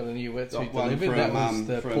just got a new wetsuit delivered. That was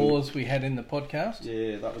the pause we had in the podcast.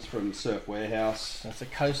 Yeah, that was from Surf Warehouse. That's a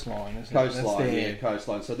Coastline, isn't Coastline, it?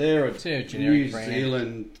 Coastline. So they're a New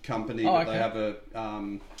Zealand company, but they have a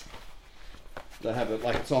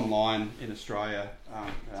it's online in Australia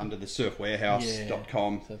under the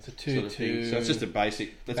surfwarehouse.com. So it's a sort of thing. So it's just a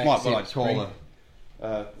basic. That's what I'd call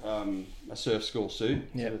a surf school suit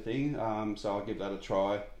sort of thing. So I'll give that a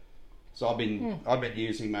try. So I've been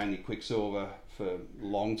using mainly Quicksilver for a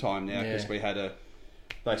long time now because we had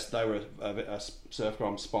they were a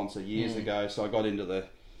Surfcom sponsor years ago. So I got into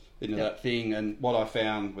that thing, and what I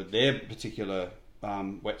found with their particular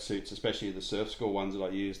wetsuits, especially the surf school ones that I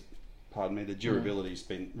used, the durability's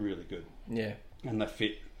been really good. And the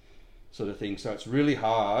fit sort of thing. So it's really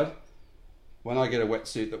hard when I get a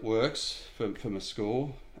wetsuit that works for my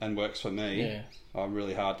school and works for me. I'm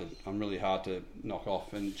really hard to knock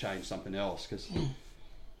off and change something else, because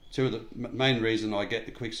two of the main reason I get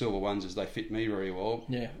the Quicksilver ones is they fit me very well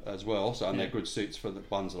as well. So and they're good suits for the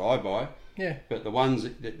ones that I buy. But the ones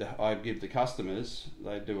that I give the customers,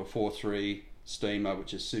 they do a 4-3 steamer,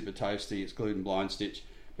 which is super toasty. It's glued and blind stitch.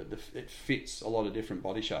 but it fits a lot of different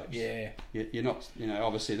body shapes. Yeah. You're not,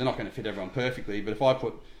 obviously they're not going to fit everyone perfectly, but if I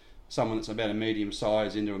put someone that's about a medium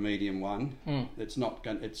size into a medium one, it's not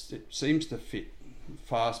going. It seems to fit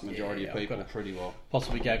vast majority of people pretty well.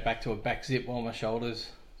 Possibly go back to a back zip while my shoulders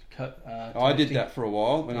cut. I did that for a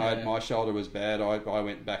while when my shoulder was bad. I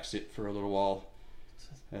went back zip for a little while.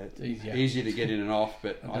 Easier to get in and off,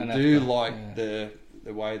 but I do like the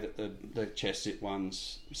way that the chest zip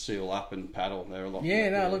ones seal up and paddle. They're a lot.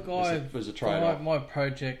 Was a trade-off. My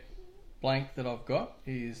project blank that I've got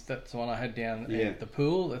that's the one I had down at the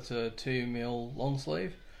pool. That's a 2 mil long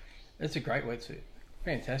sleeve. It's a great wetsuit,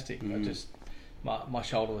 fantastic. I just my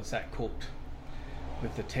shoulder was that cooked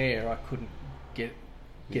with the tear. I couldn't get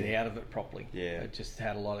out of it properly. Yeah, it just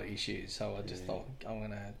had a lot of issues. So I just thought I'm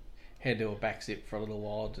gonna head to a back zip for a little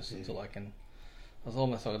while just until I can. I was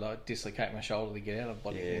almost like I'd dislocate my shoulder to get out of the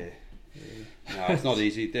bloody thing. No, it's not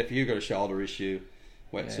easy. If you've got a shoulder issue,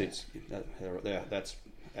 wetsuits that's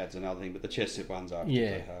adds another thing. But the chest zip ones are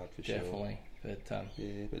hard for definitely. sure.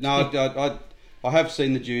 But but no, I have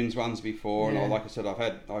seen the Dunes ones before, and like I said,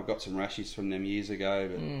 I've got some rashes from them years ago.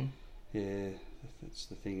 But that's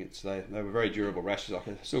the thing. They were very durable rashes. I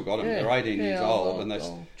still got them. They're 18 years old, and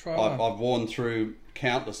I've worn through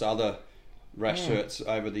countless other rash shirts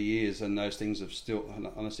over the years, and those things have still,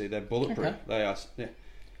 honestly, they're bulletproof. They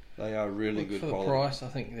are really good quality. For the price, I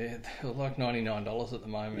think they're like $99 at the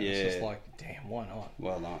moment. It's just like, damn, why not?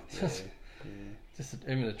 Well, not. Just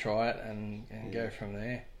even to try it and go from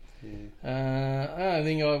there. Another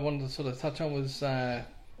thing I wanted to sort of touch on was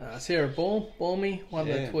Sarah Balmy won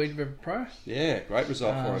the Tweed River Pro. Yeah, great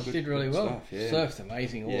result for her. Did really well. Surfed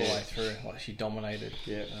amazing all the way through. Like, she dominated.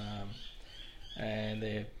 Yeah. And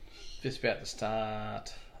they're just about to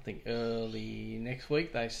start, I think early next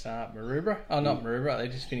week. They start Maroubra. Oh, not Maroubra. They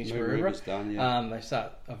just finished Maroubra. Done, they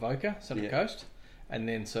start Avoca, Central Coast, and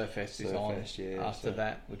then Surfest is on after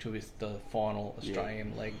that, which will be the final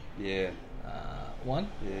Australian leg. One.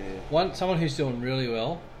 Someone who's doing really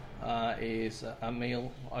well is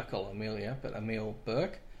Emile. I call her Amelia, but Emile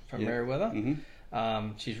Burke from Merewether.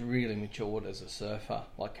 She's really matured as a surfer,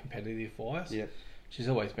 like competitive wise. She's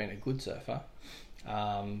always been a good surfer.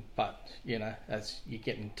 But as you're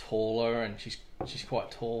getting taller, and she's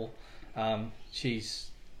quite tall,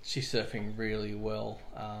 she's surfing really well.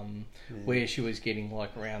 Where she was getting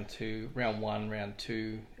like round 1, round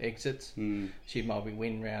 2 exits, she might be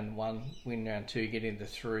win round 1, win round 2, get into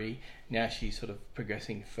 3. Now she's sort of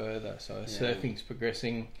progressing further. So her surfing's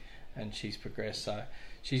progressing, and she's progressed. So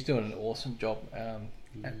she's doing an awesome job, and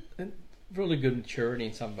really good maturity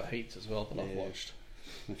in some of her heats as well that I've watched.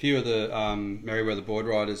 A few of the Merewether board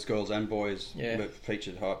riders, girls and boys, were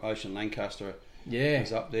featured. Ocean Lancaster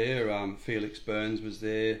was up there. Felix Burns was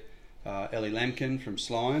there. Ellie Lampkin from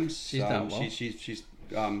Slimes. She's done well. She's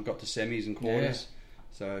got to semis and quarters,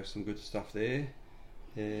 so some good stuff there.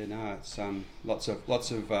 It's lots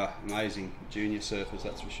of amazing junior surfers,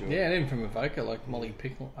 that's for sure. Yeah, and even from Avoca, like Molly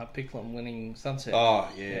Picklum winning Sunset. Oh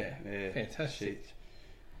fantastic.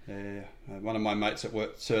 One of my mates at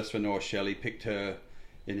work surfs for North Shelley picked her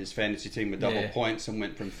in his fantasy team with double points and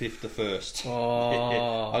went from 5th to 1st.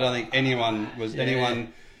 I don't think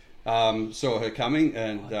anyone saw her coming,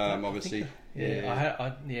 and obviously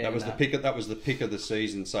that was the pick of the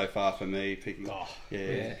season so far for me.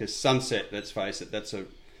 Because Sunset, let's face it, that's a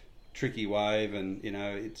tricky wave, and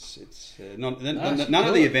it's none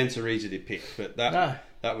of the events are easy to pick, but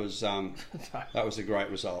that was a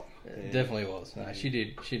great result. It definitely was. No, she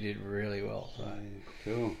did really well. So.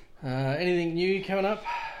 Cool. Anything new coming up?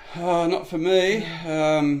 Not for me.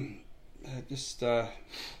 Just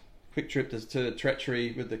quick trip to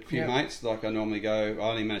Treachery with a few mates, like I normally go. I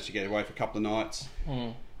only managed to get away for a couple of nights.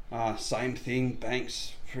 Same thing.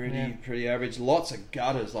 Banks pretty average. Lots of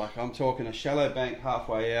gutters. Like I'm talking a shallow bank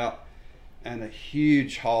halfway out, and a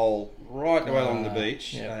huge hole right the way along the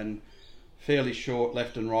beach, and fairly short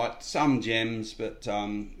left and right. Some gems, but I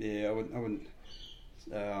wouldn't.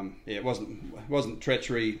 It wasn't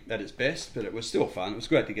Treachery at its best, but it was still fun. It was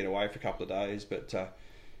great to get away for a couple of days, but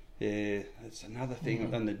it's another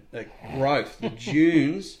thing. And the growth, the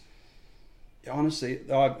dunes. Honestly,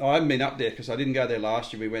 I haven't been up there because I didn't go there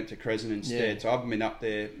last year. We went to Crescent instead, so I haven't been up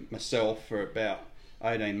there myself for about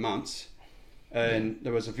 18 months. And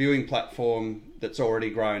there was a viewing platform that's already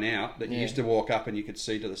grown out that you used to walk up and you could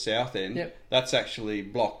see to the south end. That's actually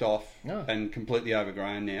blocked off and completely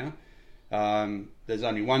overgrown now. There's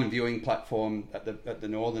only one viewing platform at the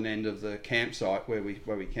northern end of the campsite where we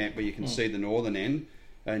camp, where you can see the northern end,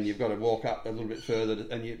 and you've got to walk up a little bit further,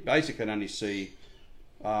 and you basically can only see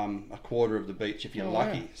a quarter of the beach if you're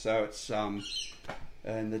lucky. So it's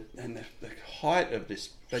and the height of this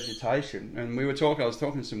vegetation. And I was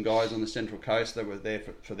talking to some guys on the Central Coast that were there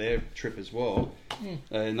for their trip as well,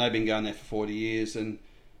 and they've been going there for 40 years, and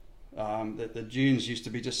the dunes used to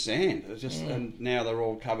be just sand. It was just, and now they're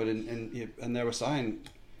all covered and they were saying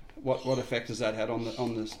what effect has that had on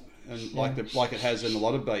this, and like it has in a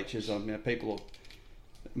lot of beaches. I mean, people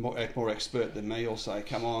are more expert than me will say,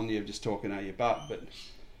 come on, you're just talking out your butt, but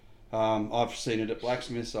I've seen it at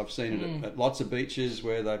Blacksmiths, I've seen it at lots of beaches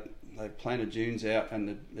where they planted dunes out,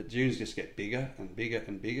 and the dunes just get bigger and bigger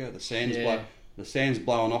and bigger. The sand's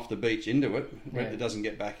blowing off the beach into it. It doesn't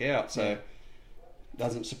get back out, so it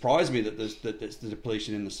doesn't surprise me that there's the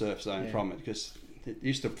depletion in the surf zone from it, because it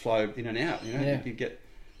used to flow in and out. You get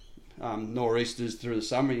nor'easters through the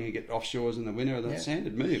summer, you get offshores in the winter, and the sand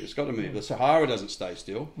would move. It's got to move. The Sahara doesn't stay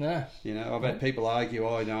still. No. I've had people argue,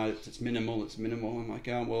 it's minimal. I'm like,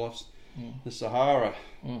 the Sahara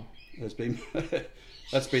has been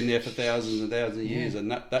that's been there for thousands and thousands of years, and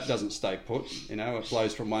that doesn't stay put. It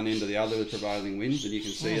blows from one end to the other with prevailing winds, and you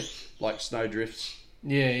can see it like snow drifts.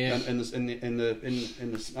 In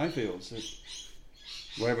the snowfields.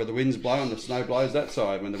 Wherever the wind's blowing, the snow blows that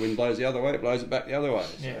side. When the wind blows the other way, it blows it back the other way.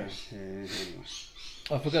 So, anyway.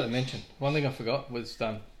 I forgot to mention, one thing I forgot was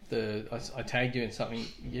I tagged you in something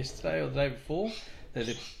yesterday or the day before that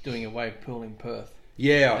they're doing a wave pool in Perth.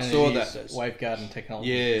 Yeah, I saw that. Wavegarden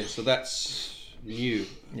technology. Yeah, so that's new.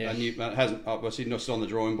 Yeah. It hasn't, obviously, not still on the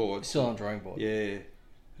drawing board. Still on the drawing board. Yeah,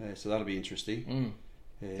 so that'll be interesting.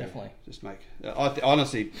 Yeah, definitely. Just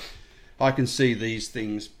honestly, I can see these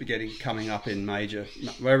things coming up in major,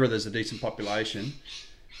 wherever there's a decent population,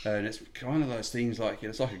 and it's kind of those things like,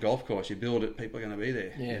 it's like a golf course. You build it, people are going to be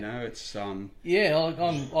there. Yeah. It's I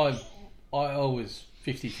was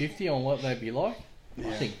 50-50 on what they'd be like. Yeah.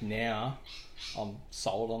 I think now I'm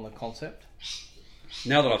sold on the concept.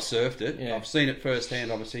 Now that I've surfed it, I've seen it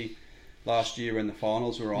firsthand. Obviously, last year when the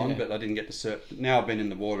finals were on, but I didn't get to surf. Now I've been in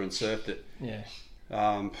the water and surfed it. Yeah.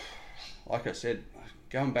 Like I said,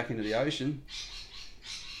 going back into the ocean.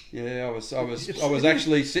 Yeah, I was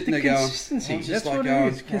actually sitting there going, consistency. That's what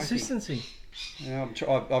it is. Consistency. Yeah,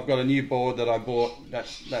 I've got a new board that I bought.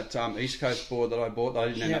 That East Coast board that I bought, that I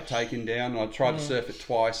didn't end up taking down. I tried to surf it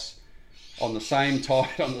twice on the same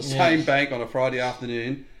tide on the same bank on a Friday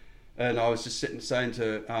afternoon, and I was just saying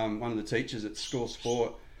to one of the teachers at school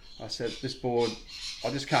sport, I said, this board, I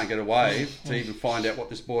just can't get a wave to even find out what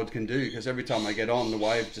this board can do, because every time I get on, the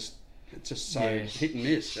wave it's just so hit and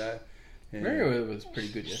miss. Merriweather was pretty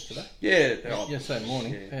good yesterday. Yeah. Yesterday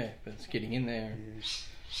morning. Yeah, but it's getting in there.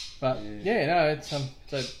 But it's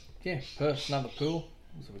Perth, another pool.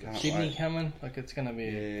 So we've got Sydney coming. Like, it's going to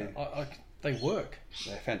be. They work.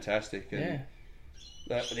 They're fantastic. And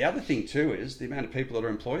the other thing too is the amount of people that are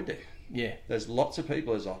employed there. Yeah. There's lots of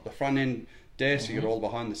people. There's the front end desk. You got all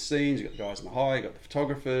behind the scenes. You got the guys in the high. You got the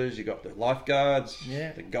photographers. You got the lifeguards.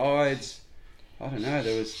 Yeah. The guides. I don't know.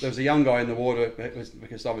 There was a young guy in the water,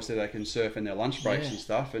 because obviously they can surf in their lunch breaks and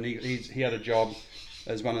stuff, and he had a job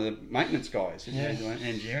as one of the maintenance guys. He had an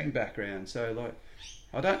engineering background, so like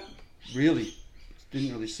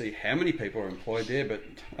didn't really see how many people were employed there, but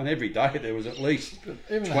on every day there was at least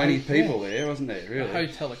 20 people there, wasn't there? Really, the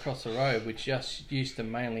hotel across the road, which just used to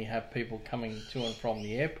mainly have people coming to and from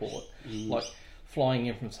the airport, like flying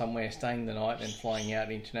in from somewhere, staying the night, and flying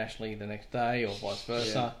out internationally the next day, or vice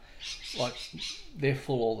versa. Like, they're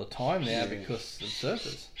full all the time now because of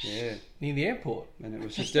surfers. Yeah, near the airport. And it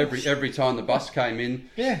was just every time the bus came in,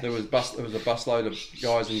 there was a busload of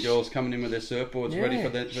guys and girls coming in with their surfboards ready for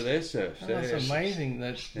their surf. Oh, it's amazing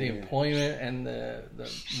that the employment and the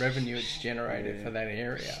revenue it's generated for that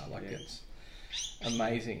area. Like, it's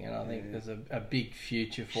amazing, and I think there's a big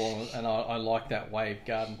future for them. And I like that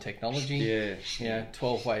Wavegarden technology.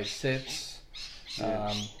 12 wave sets.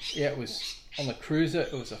 It was. On the cruiser,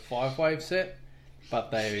 it was a 5-wave set,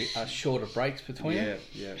 but they are shorter breaks between them.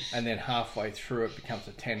 And then halfway through, it becomes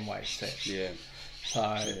a 10-wave set. Yeah. So,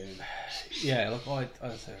 look, I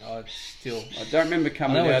don't remember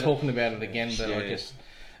coming out. I know we're talking about it again, but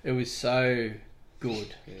it was so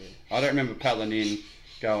good. Yeah. I don't remember paddling in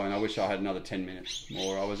going, I wish I had another 10 minutes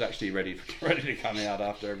more. I was actually ready to come out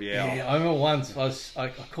after every hour. Yeah, I remember once I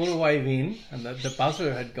caught a wave in, and the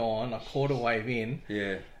buzzer had gone. I caught a wave in.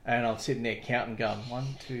 Yeah. And I'm sitting there counting, going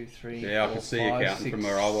 1, 2, 3, 4, I could see 5, you counting 6, from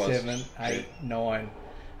where I was. 7, 8, 9.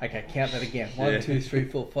 Okay, count that again. 1, 2, 3,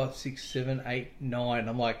 4, 5, 6, 7, 8, 9.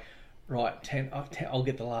 I'm like, right, 10. I'll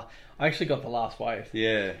get the last. I actually got the last wave.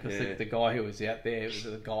 Yeah. Because the guy who was out there,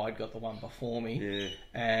 the guide got the one before me. Yeah.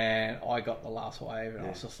 And I got the last wave, and I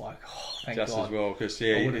was just like, oh, thank God. Just as well, because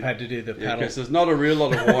I would have had to do the paddle. Because there's not a real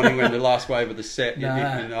lot of warning when the last wave of the set.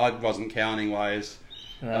 I wasn't counting waves.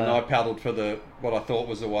 and I paddled for what I thought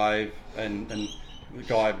was the wave, and the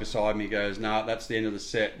guy beside me goes, "No, that's the end of the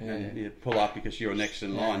set," and you pull up because you're next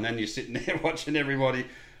in line. Then you're sitting there watching everybody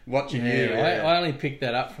watching you. I only picked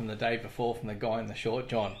that up from the day before from the guy in the short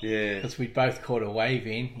john. Yeah, because we both caught a wave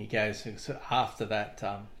in. He goes, so after that,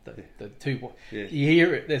 the two. Yeah. You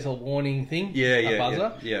hear it. There's a warning thing. A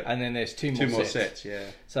buzzer. Yeah. And then there's two more more sets. Yeah.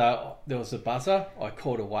 So there was a buzzer. I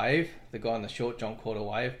caught a wave. The guy in the short john caught a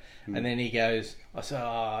wave, and then he goes. I said,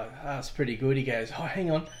 "Oh, that's pretty good." He goes, "Oh, hang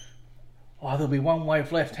on. Oh, there'll be one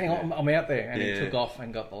wave left. Hang on, I'm out there." And he took off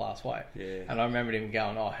and got the last wave. Yeah. And I remembered him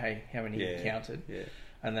going, "Oh, hey, how many you counted?" Yeah.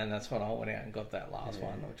 And then that's when I went out and got that last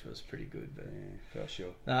one, which was pretty good. But for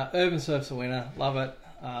sure. Urban Surf's a winner. Love it.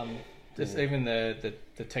 Just even the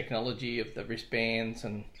technology of the wristbands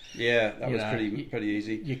and that was pretty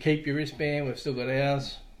easy. You keep your wristband. We've still got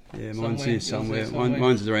ours. Yeah, mine's here somewhere.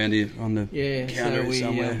 Mine's around here on the counter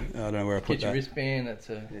somewhere. I don't know where I put that. Get your wristband. It's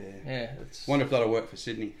it's. Wonder if that'll work for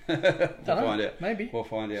Sydney. We'll find out. Maybe we'll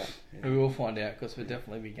find out. Yeah. We will find out because we'll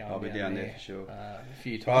definitely be going. I'll be down there for sure. A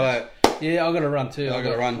few times. Yeah, I've got to run too. I've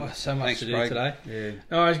got to run. So much to do Craig. Today.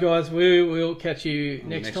 Yeah. All right, guys. We'll catch you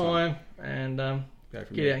next time one. and go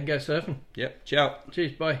get out and go surfing. Yep. Ciao.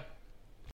 Cheers. Bye.